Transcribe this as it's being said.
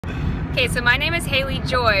Okay, so my name is Haley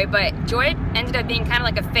Joy, but Joy ended up being kind of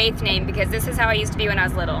like a faith name because this is how I used to be when I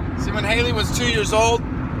was little. See, when Haley was 2 years old,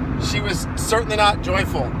 she was certainly not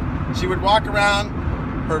joyful. She would walk around,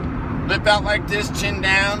 her lip out like this, chin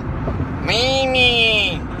down.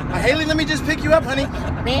 Mimi. Haley, let me just pick you up, honey.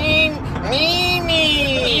 Mimi.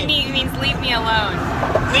 Mimi means leave me alone.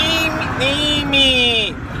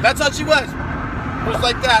 Mimi. That's how she was. It was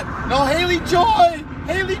like that. No, Haley Joy.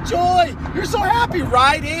 Haley Joy. You're so happy,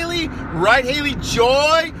 right, Haley? Right, Haley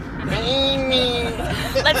Joy? Mimi.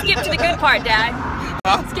 Let's skip to the good part, Dad.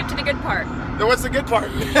 Huh? Let's skip to the good part. What's the good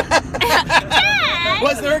part? Dad!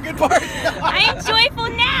 Was there a good part? I am joyful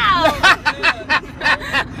now.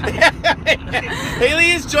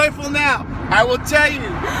 Haley is joyful now. I will tell you.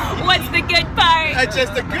 What's the good part?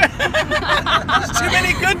 Just a good. There's too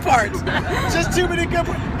many good parts. Just too many good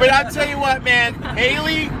parts. But I'll tell you what, man.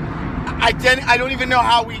 Haley, I don't even know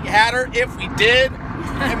how we had her. If we did,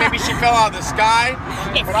 and maybe she fell out of the sky.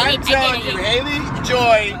 Yes, but I'm telling you, Haley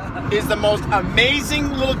Joy is the most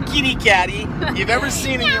amazing little kitty catty you've ever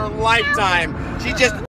seen in your lifetime. She just